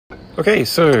Okay,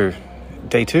 so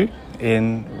day 2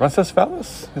 in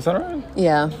Roncesvalles, is that right?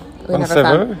 Yeah, we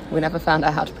never found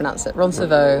out how to pronounce it.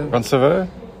 Roncesvalles,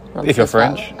 if you're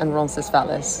French. And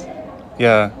Roncesvalles.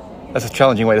 Yeah, that's a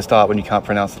challenging way to start when you can't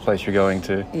pronounce the place you're going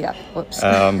to. Yeah, whoops.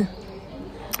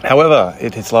 However,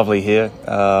 it's lovely here.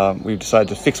 We've decided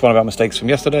to fix one of our mistakes from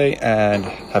yesterday and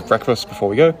have breakfast before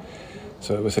we go.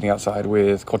 So we're sitting outside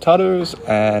with cortados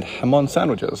and jamon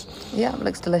sandwiches. Yeah, it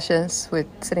looks delicious. We're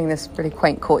sitting in this really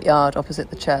quaint courtyard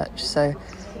opposite the church. So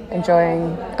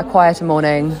enjoying a quieter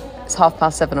morning. It's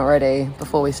 7:30 already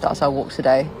before we start our walk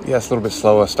today. Yeah, it's a little bit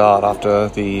slower start after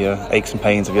the aches and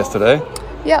pains of yesterday.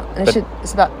 Yeah, and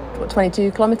it's about,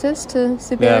 22 kilometres to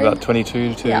Zubiri? Yeah, about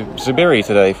 22 to Zubiri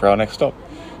today for our next stop.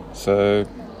 So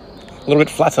a little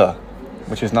bit flatter,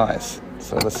 which is nice.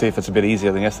 So let's see if it's a bit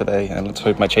easier than yesterday, and let's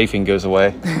hope my chafing goes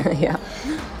away. Yeah.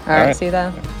 All right, see you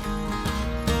there.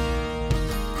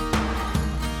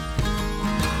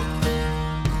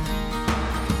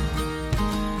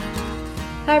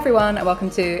 Hi everyone, and welcome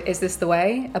to Is This the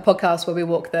Way, a podcast where we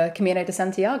walk the Camino de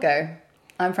Santiago.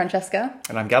 I'm Francesca.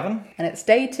 And I'm Gavin. And it's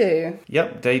day 2.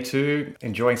 Yep, day 2,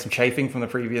 enjoying some chafing from the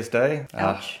previous day.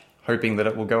 Ouch. Hoping that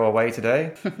it will go away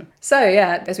today. So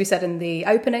yeah, as we said in the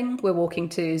opening, we're walking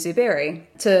to Zubiri.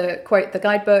 To quote the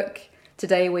guidebook,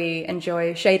 today we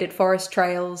enjoy shaded forest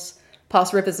trails,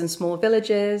 pass rivers and small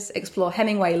villages, explore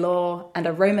Hemingway lore, and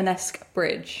a Romanesque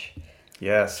bridge.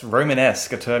 Yes,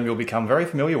 Romanesque, a term you'll become very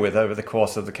familiar with over the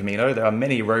course of the Camino. There are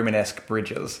many Romanesque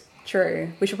bridges. True.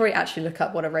 We should probably actually look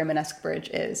up what a Romanesque bridge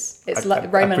is. It's I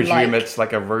Roman-like. I presume it's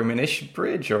like a Romanish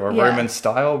bridge or a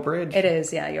Roman-style bridge. It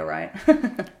is, yeah, you're right.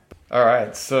 All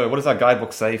right, so what does our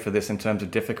guidebook say for this in terms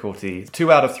of difficulty? 2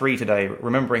 out of 3 today.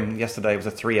 Remembering yesterday was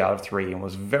a 3 out of 3 and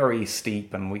was very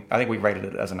steep, and I think we rated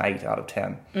it as an 8 out of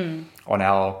 10 on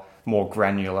our more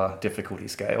granular difficulty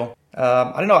scale.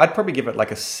 I don't know, I'd probably give it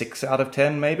like a 6 out of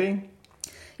 10 maybe.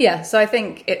 Yeah, so I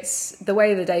think it's the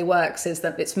way the day works is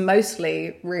that it's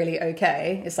mostly really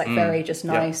okay. It's like very just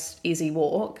nice, easy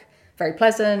walk, very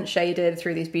pleasant, shaded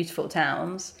through these beautiful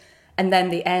towns. And then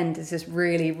the end is this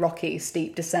really rocky,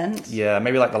 steep descent. Yeah,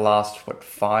 maybe like the last,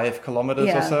 5 kilometers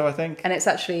or so, I think. And it's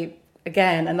actually,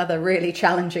 again, another really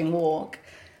challenging walk.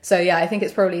 So yeah, I think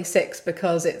it's probably 6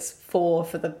 because it's 4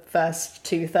 for the first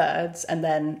 2/3 and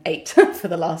then 8 for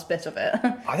the last bit of it.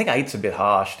 I think 8's a bit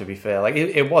harsh, to be fair. Like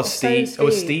it was steep. So steep. It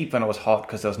was steep and it was hot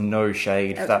because there was no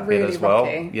shade for that really bit as well.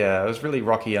 rocky. Yeah, it was really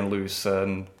rocky and loose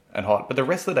and hot. But the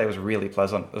rest of the day was really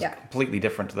pleasant. It was completely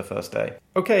different to the first day.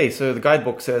 Okay, so the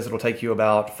guidebook says it'll take you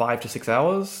about 5 to 6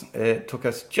 hours. It took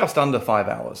us just under 5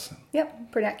 hours.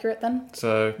 Yep, pretty accurate then.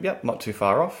 So, yep, not too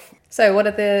far off. So what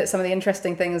are some of the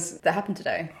interesting things that happened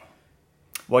today?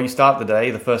 Well, you start the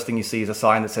day, the first thing you see is a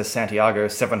sign that says Santiago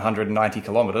 790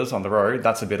 kilometers on the road.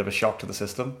 That's a bit of a shock to the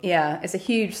system. Yeah, it's a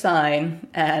huge sign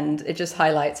and it just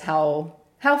highlights how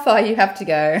far you have to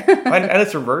go. and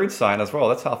it's a road sign as well.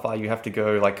 That's how far you have to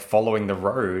go, like following the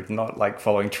road, not like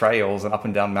following trails and up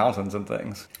and down mountains and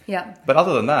things. Yeah. But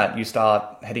other than that, you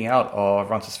start heading out of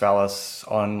Roncesvalles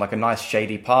on like a nice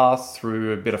shady path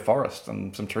through a bit of forest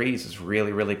and some trees. It's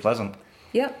really, really pleasant.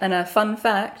 Yeah, and a fun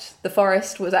fact, the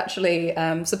forest was actually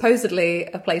supposedly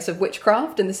a place of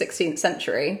witchcraft in the 16th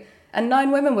century, and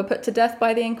 9 women were put to death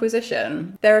by the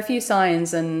Inquisition. There are a few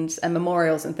signs and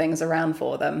memorials and things around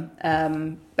for them,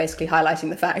 basically highlighting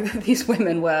the fact that these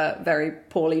women were very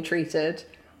poorly treated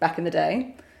back in the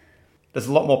day. There's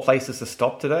a lot more places to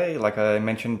stop today, like I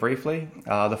mentioned briefly.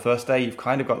 The first day, you've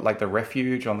kind of got like the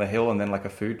refuge on the hill and then like a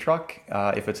food truck,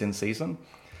 if it's in season.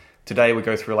 Today we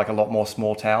go through like a lot more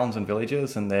small towns and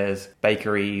villages, and there's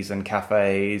bakeries and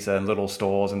cafes and little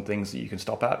stores and things that you can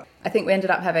stop at. I think we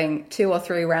ended up having 2 or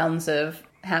 3 rounds of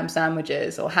ham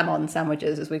sandwiches, or jamon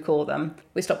sandwiches as we call them.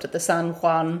 We stopped at the San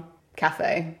Juan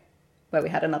Cafe, where we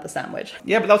had another sandwich.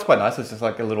 Yeah, but that was quite nice. It's just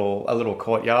like a little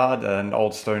courtyard and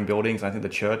old stone buildings. I think the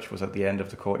church was at the end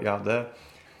of the courtyard there.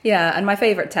 Yeah, and my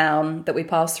favourite town that we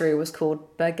passed through was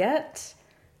called Baguette.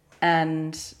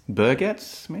 And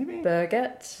Baguettes, maybe?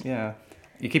 Baguette. Yeah.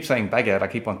 You keep saying baguette. I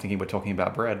keep on thinking we're talking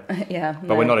about bread. Yeah.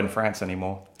 But we're not in France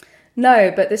anymore.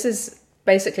 No, but this is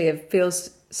basically, it feels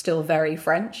still very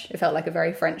French. It felt like a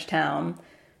very French town.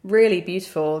 Really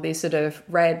beautiful. These sort of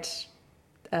red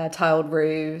tiled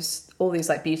roofs, all these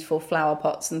like beautiful flower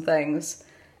pots and things.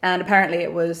 And apparently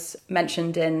it was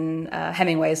mentioned in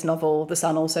Hemingway's novel, The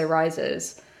Sun Also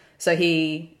Rises. So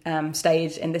he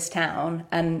stayed in this town,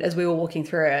 and as we were walking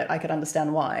through it, I could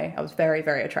understand why. I was very,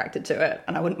 very attracted to it,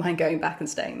 and I wouldn't mind going back and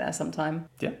staying there sometime.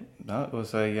 Yeah, no, it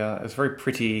was a very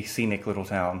pretty, scenic little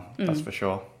town, that's for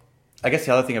sure. I guess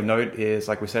the other thing of note is,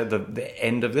 like we said, the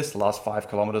end of this, the last 5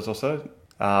 kilometers or so,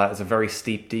 It's a very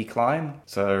steep decline,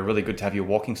 so really good to have your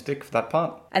walking stick for that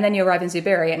part. And then you arrive in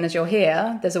Zubiri, and as you're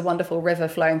here, there's a wonderful river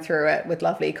flowing through it with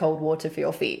lovely cold water for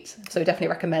your feet. So definitely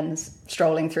recommends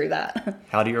strolling through that.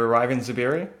 How do you arrive in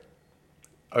Zubiri?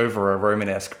 Over a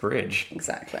Romanesque bridge.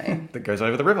 Exactly. That goes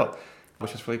over the river,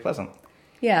 which is really pleasant.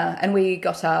 Yeah, and we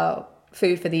got our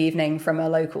food for the evening from a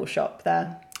local shop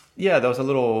there. Yeah, there was a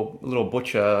little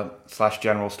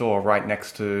butcher/general store right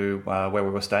next to where we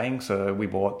were staying. So we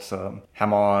bought some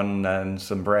hamon and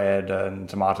some bread and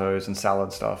tomatoes and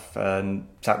salad stuff and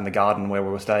sat in the garden where we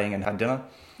were staying and had dinner.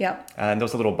 Yeah. And there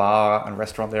was a little bar and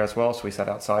restaurant there as well. So we sat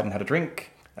outside and had a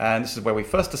drink. And this is where we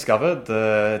first discovered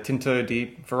the Tinto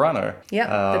di Verano.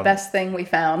 Yeah, the best thing we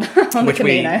found on the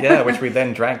Camino. Which we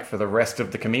then drank for the rest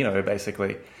of the Camino,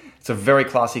 basically. It's a very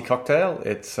classy cocktail.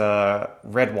 It's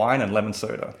red wine and lemon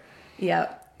soda.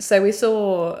 Yeah. So we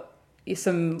saw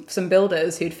some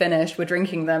builders who'd finished were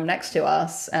drinking them next to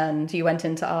us, and you went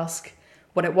in to ask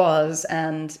what it was,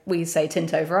 and we say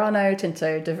Tinto Verano,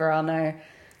 Tinto de Verano.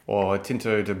 Or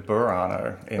Tinto de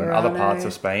Burano in other parts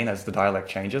of Spain as the dialect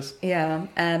changes. Yeah,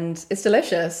 and it's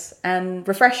delicious and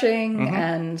refreshing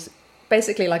and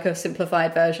basically like a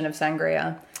simplified version of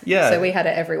sangria. Yeah. So we had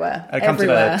it everywhere. And it comes in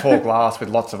a tall glass with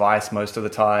lots of ice most of the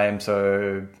time,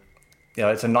 so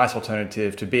it's a nice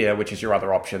alternative to beer, which is your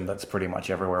other option that's pretty much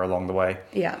everywhere along the way.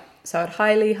 Yeah, so I'd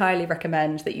highly, highly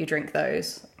recommend that you drink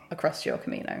those across your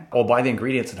Camino. Or buy the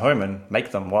ingredients at home and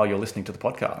make them while you're listening to the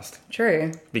podcast.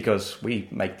 True. Because we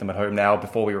make them at home now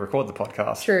before we record the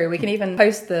podcast. True. We can even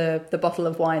post the bottle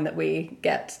of wine that we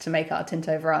get to make our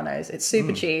Tinto Veranos. It's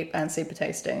super cheap and super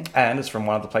tasty. And it's from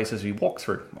one of the places we walk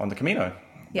through on the Camino,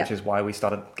 which is why we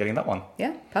started getting that one.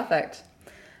 Yeah, perfect.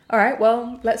 All right,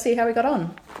 well, let's see how we got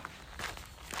on.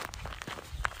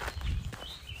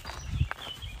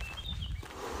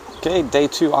 Okay, day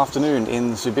 2 afternoon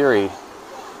in Zubiri.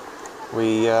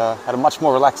 We had a much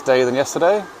more relaxed day than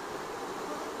yesterday.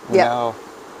 We're now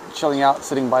chilling out,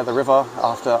 sitting by the river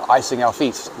after icing our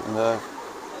feet in the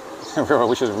river,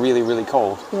 which is really, really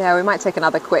cold. Yeah, we might take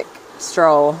another quick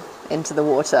stroll into the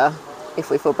water if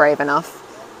we feel brave enough.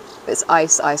 But it's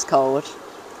ice cold.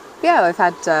 Yeah, we've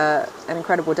had an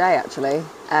incredible day, actually.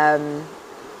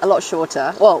 A lot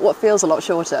shorter. Well, what feels a lot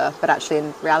shorter, but actually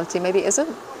in reality maybe it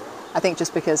isn't. I think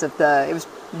just because of it was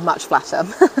much flatter,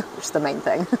 which is the main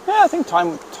thing. Yeah, I think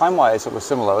time-wise it was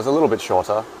similar. It was a little bit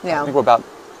shorter. Yeah. I think we're about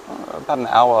an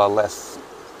hour less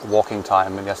walking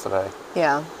time than yesterday.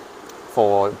 Yeah.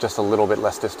 For just a little bit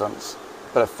less distance.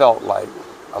 But it felt like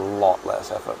a lot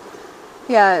less effort.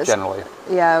 Yeah. Generally.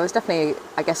 Yeah, it was definitely,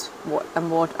 I guess,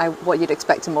 what you'd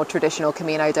expect a more traditional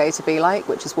Camino day to be like,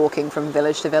 which is walking from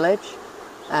village to village.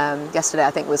 Yesterday,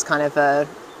 I think, was kind of a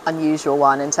unusual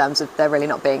one in terms of there really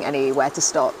not being anywhere to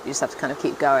stop. You just have to kind of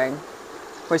keep going.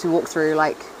 Whereas we walked through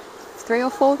like 3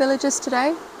 or 4 villages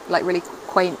today, like really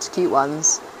quaint, cute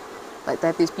ones. Like they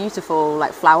have these beautiful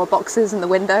like flower boxes in the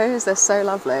windows. They're so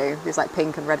lovely. These like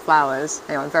pink and red flowers.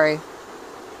 Anyway, I'm very,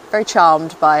 very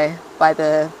charmed by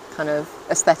the kind of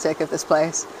aesthetic of this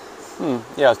place.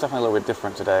 Yeah, it's definitely a little bit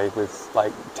different today with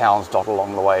like towns dotted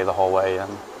along the way the whole way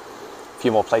and a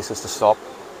few more places to stop.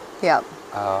 Yeah.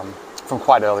 From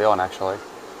quite early on, actually.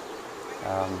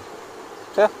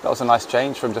 Yeah, that was a nice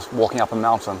change from just walking up a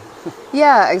mountain.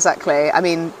 Yeah, exactly. I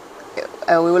mean,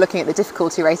 we were looking at the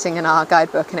difficulty rating in our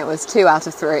guidebook and it was 2 out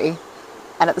of 3.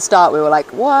 And at the start we were like,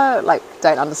 what? Like,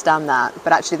 don't understand that.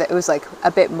 But actually it was like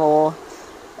a bit more,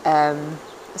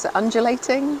 is it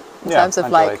undulating? In terms of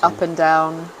like up and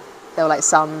down. There were like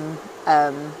some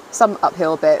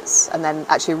uphill bits and then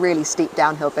actually a really steep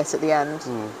downhill bit at the end.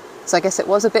 So I guess it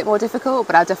was a bit more difficult,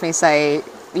 but I'd definitely say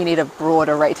you need a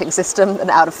broader rating system than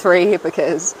out of 3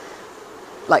 because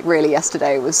like really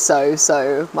yesterday was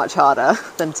so much harder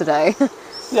than today.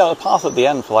 Yeah, the path at the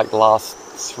end for like the last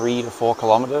 3 to 4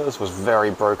 kilometers was very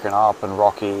broken up and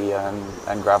rocky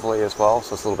and gravelly as well,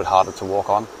 so it's a little bit harder to walk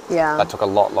on. Yeah. That took a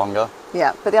lot longer.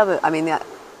 Yeah, but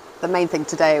the main thing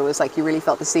today was like you really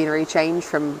felt the scenery change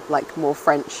from like more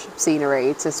French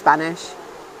scenery to Spanish.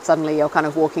 Suddenly you're kind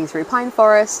of walking through pine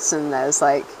forests and there's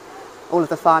like all of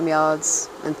the farmyards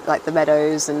and like the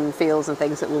meadows and fields and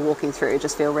things that we're walking through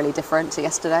just feel really different to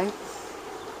yesterday.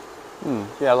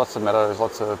 Yeah, lots of meadows,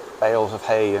 lots of bales of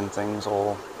hay and things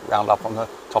all round up on the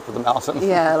top of the mountain.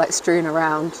 Yeah, like strewn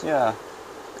around. Yeah.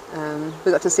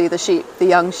 We got to see the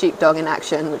young sheepdog in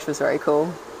action, which was very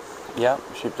cool. Yeah,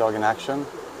 sheepdog in action.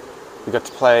 We got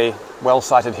to play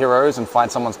well-sighted heroes and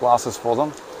find someone's glasses for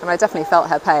them. And I definitely felt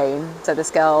her pain. So this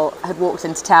girl had walked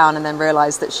into town and then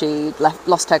realised that she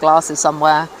lost her glasses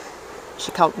somewhere.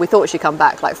 We thought she'd come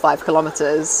back like 5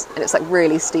 kilometres and it's like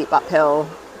really steep uphill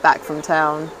back from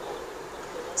town.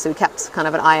 So we kept kind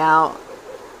of an eye out.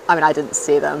 I mean, I didn't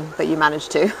see them, but you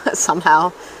managed to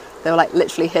somehow. They were like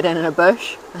literally hidden in a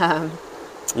bush.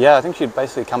 Yeah, I think she'd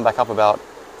basically come back up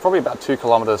probably about 2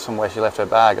 kilometers from where she left her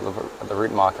bag at the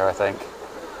route marker, I think,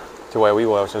 to where we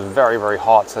were, which was very, very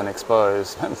hot and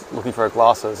exposed, looking for her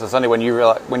glasses. It's only when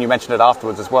you mentioned it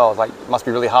afterwards as well, it's like, it must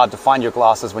be really hard to find your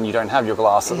glasses when you don't have your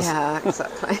glasses. Yeah,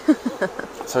 exactly.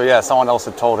 So yeah, someone else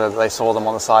had told her that they saw them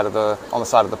on the side of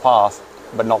the path,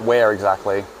 but not where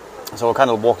exactly. So we're kind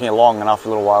of walking along, and after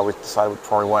a little while we decided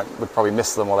we'd probably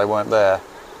miss them or they weren't there.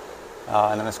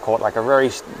 And then it's caught like a very,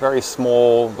 very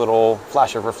small little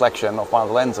flash of reflection off one of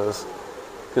the lenses,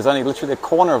 because only literally the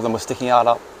corner of them was sticking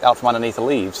out from underneath the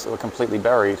leaves that were completely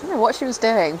buried. I don't know what she was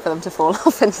doing for them to fall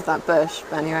off into that bush,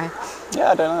 but anyway.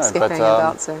 Yeah, I don't know. Skipping and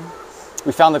bouncing.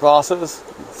 We found the glasses,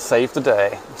 saved the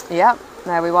day. Yep,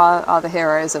 no, we are the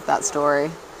heroes of that story.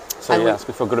 So and yes,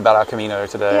 we feel good about our Camino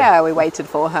today. Yeah, we waited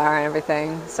for her and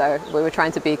everything, so we were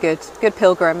trying to be good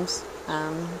pilgrims.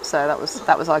 So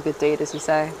that was our good deed, as you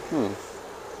say.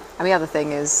 And the other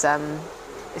thing is,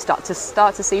 you start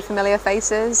to see familiar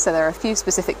faces. So there are a few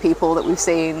specific people that we've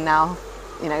seen now,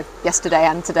 yesterday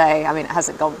and today. I mean, we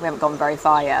haven't gone very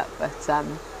far yet, but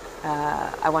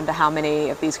I wonder how many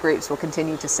of these groups we'll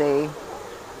continue to see.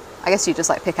 I guess you just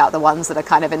like pick out the ones that are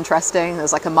kind of interesting.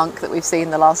 There's like a monk that we've seen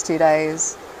the last 2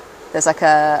 days. There's like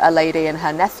a lady and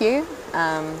her nephew.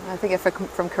 I think they're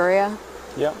from Korea.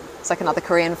 Yeah. It's like another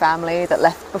Korean family that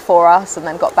left before us and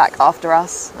then got back after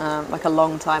us, like a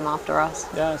long time after us.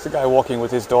 Yeah, it's a guy walking with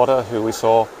his daughter who we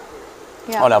saw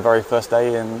on our very first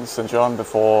day in St. John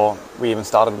before we even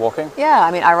started walking. Yeah, I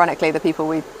mean, ironically, the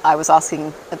people I was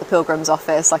asking at the pilgrim's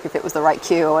office, like if it was the right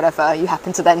queue or whatever, you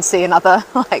happen to then see another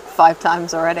like 5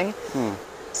 times already.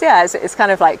 So yeah, it's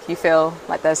kind of like you feel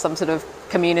like there's some sort of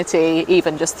community,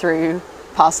 even just through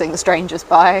passing strangers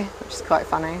by, which is quite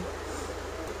funny.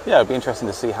 Yeah, it'd be interesting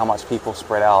to see how much people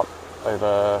spread out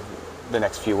over the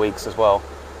next few weeks as well.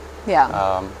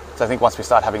 Yeah. So I think once we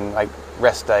start having like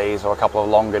rest days or a couple of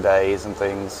longer days and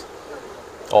things,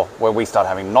 or where we start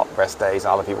having not rest days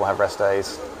and other people have rest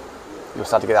days, you'll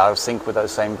start to get out of sync with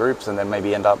those same groups and then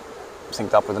maybe end up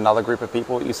synced up with another group of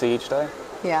people that you see each day.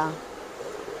 Yeah.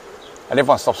 And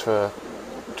everyone stops for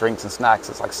drinks and snacks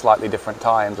at like slightly different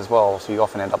times as well, so you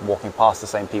often end up walking past the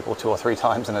same people 2 or 3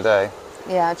 times in a day.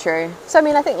 Yeah, true. So, I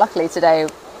mean, I think luckily today,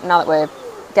 now that we're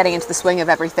getting into the swing of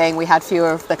everything, we had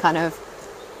fewer of the kind of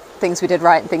things we did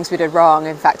right and things we did wrong.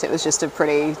 In fact, it was just a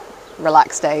pretty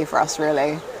relaxed day for us,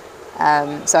 really.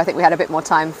 So I think we had a bit more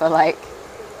time for, like,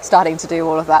 starting to do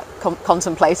all of that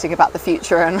contemplating about the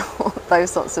future and those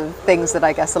sorts of things that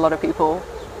I guess a lot of people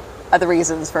are the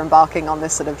reasons for embarking on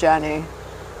this sort of journey.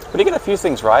 We did get a few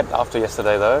things right after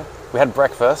yesterday, though. We had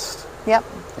breakfast. Yep.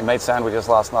 We made sandwiches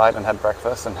last night and had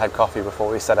breakfast and had coffee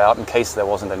before we set out in case there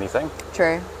wasn't anything.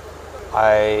 True.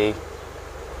 I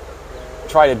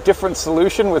tried a different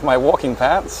solution with my walking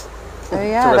pants to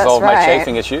resolve my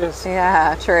chafing issues.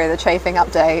 Yeah, true. The chafing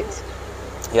update.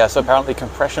 Yeah, so apparently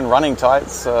compression running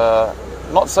tights are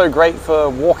not so great for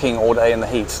walking all day in the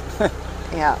heat.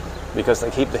 Yeah. Because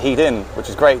they keep the heat in, which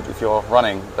is great if you're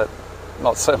running, but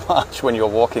not so much when you're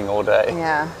walking all day.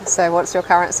 Yeah. So what's your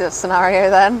current scenario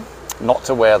then? Not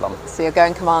to wear them. So you're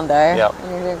going commando. Yeah.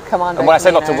 Commando. And when I say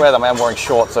not to wear them, I am wearing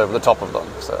shorts over the top of them.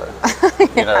 So,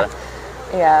 yeah.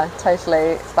 Yeah,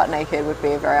 totally. Butt naked would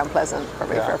be very unpleasant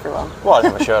probably for everyone. Well, I'd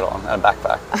have a shirt on and a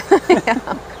backpack. Yeah,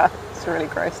 oh God, it's really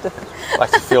gross. I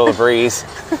like to feel the breeze.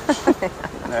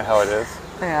 You know how it is.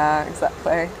 Yeah,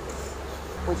 exactly.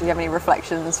 Would you have any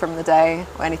reflections from the day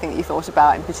or anything that you thought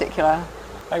about in particular?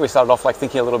 I think we started off like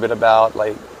thinking a little bit about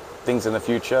like things in the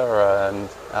future and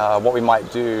what we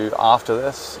might do after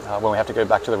this when we have to go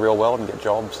back to the real world and get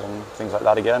jobs and things like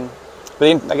that again.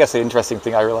 But I guess the interesting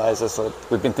thing I realize is that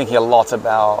we've been thinking a lot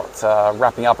about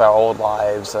wrapping up our old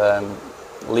lives and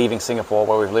leaving Singapore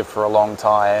where we've lived for a long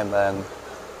time and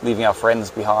leaving our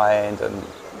friends behind and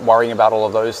worrying about all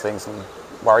of those things and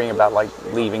worrying about like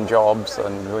leaving jobs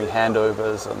and doing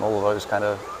handovers and all of those kind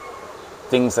of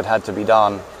things that had to be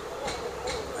done.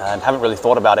 And haven't really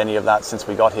thought about any of that since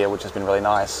we got here, which has been really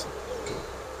nice.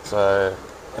 So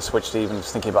a switch to even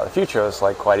just thinking about the future is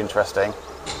like quite interesting.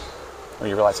 When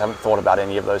you realise I haven't thought about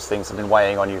any of those things that have been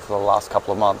weighing on you for the last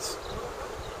couple of months.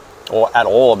 Or at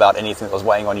all about anything that was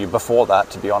weighing on you before that,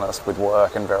 to be honest, with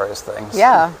work and various things.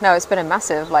 Yeah, no, it's been a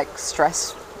massive like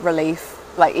stress relief,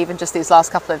 like even just these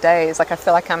last couple of days. Like I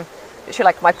feel like I'm literally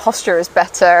like my posture is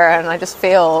better and I just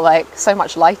feel like so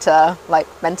much lighter, like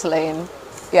mentally. And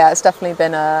yeah, it's definitely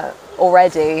been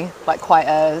already like quite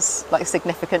a like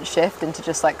significant shift into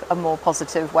just like a more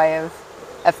positive way of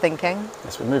thinking.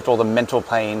 Yes, we moved all the mental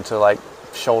pain to like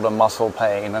shoulder muscle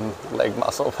pain and leg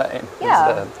muscle pain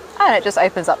Yeah. instead. And it just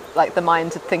opens up like the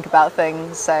mind to think about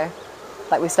things. So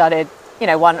like we started, you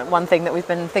know, one thing that we've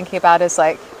been thinking about is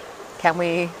like, can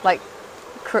we like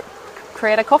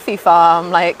create a coffee farm?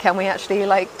 Like, can we actually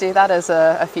like do that as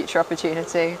a future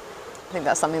opportunity? I think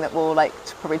that's something that we'll like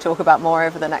probably talk about more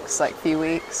over the next like few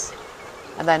weeks.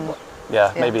 And then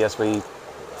maybe as we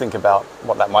think about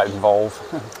what that might involve.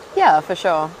 yeah, for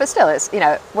sure. But still, it's, you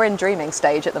know, we're in dreaming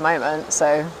stage at the moment.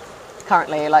 So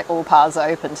currently like all paths are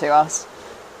open to us.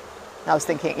 I was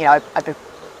thinking, you know, I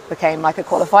became like a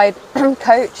qualified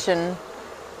coach, and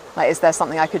like, is there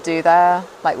something I could do there,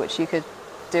 like which you could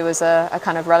do as a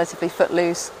kind of relatively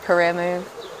footloose career move?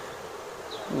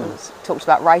 Talked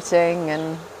about writing,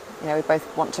 and you know, we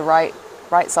both want to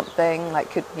write something.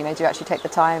 Like, could, you know, do you actually take the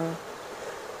time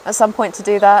at some point to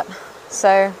do that?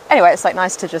 So anyway, it's like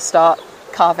nice to just start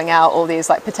carving out all these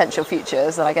like potential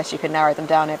futures, and I guess you can narrow them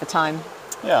down over time.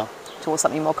 Yeah. Towards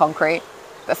something more concrete.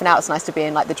 But for now, it's nice to be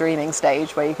in like the dreaming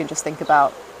stage where you can just think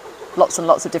about lots and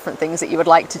lots of different things that you would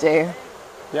like to do.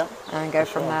 Yeah. And go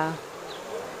from there.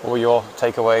 What were your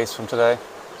takeaways from today?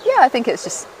 Yeah, I think it's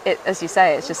just, as you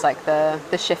say, it's just like the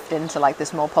shift into like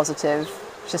this more positive,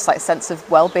 just like sense of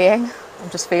well-being. I'm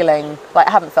just feeling like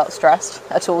I haven't felt stressed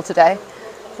at all today,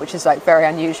 which is like very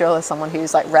unusual as someone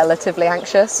who's like relatively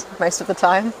anxious most of the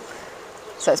time.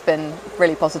 So it's been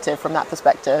really positive from that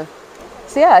perspective.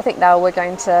 So yeah, I think now we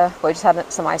just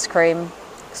had some ice cream,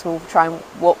 because we'll try and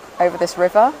walk over this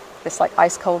river, this like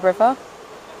ice cold river.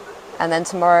 And then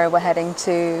tomorrow we're heading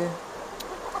to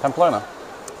Pamplona.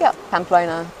 Yeah,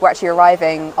 Pamplona. We're actually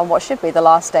arriving on what should be the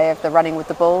last day of the running with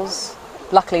the bulls.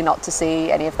 Luckily not to see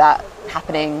any of that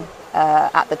happening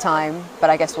at the time, but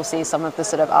I guess we'll see some of the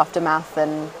sort of aftermath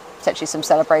and potentially some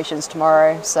celebrations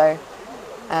tomorrow. So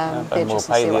And we'll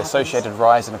pay the associated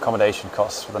rise in accommodation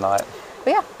costs for the night.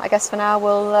 But yeah, I guess for now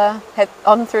we'll head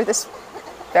on through this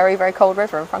very, very cold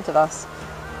river in front of us.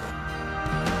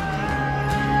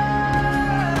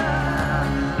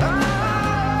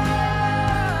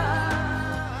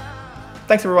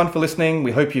 Thanks everyone for listening.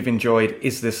 We hope you've enjoyed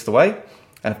Is This The Way?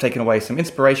 And have taken away some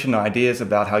inspiration and ideas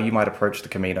about how you might approach the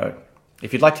Camino.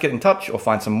 If you'd like to get in touch or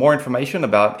find some more information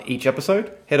about each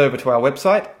episode, head over to our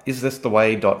website,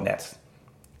 isthistheway.net.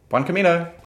 Buen Camino!